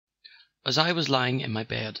As I was lying in my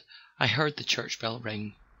bed, I heard the church bell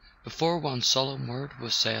ring. Before one solemn word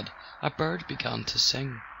was said, a bird began to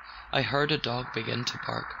sing. I heard a dog begin to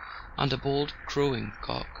bark, and a bold crowing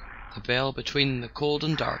cock. The bell between the cold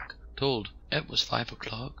and dark told it was 5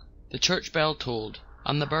 o'clock. The church bell tolled,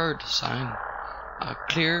 and the bird sang. A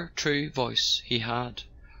clear, true voice he had.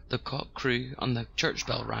 The cock crew and the church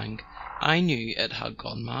bell rang. I knew it had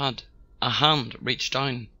gone mad. A hand reached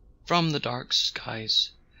down from the dark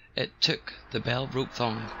skies. It took the bell rope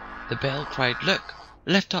thong. The bell cried, "Look,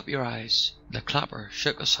 lift up your eyes." The clapper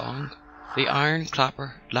shook a song. The iron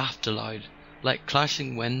clapper laughed aloud, like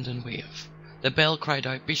clashing wind and wave. The bell cried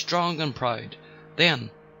out, "Be strong and proud."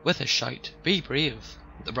 Then, with a shout, "Be brave."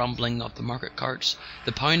 The rumbling of the market carts,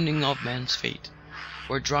 the pounding of men's feet,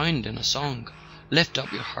 were drowned in a song. "Lift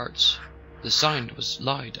up your hearts." The sound was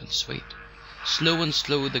loud and sweet. Slow and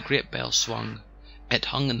slow the great bell swung. It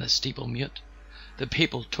hung in the steeple mute. The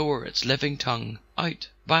people tore its living tongue out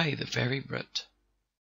by the very root.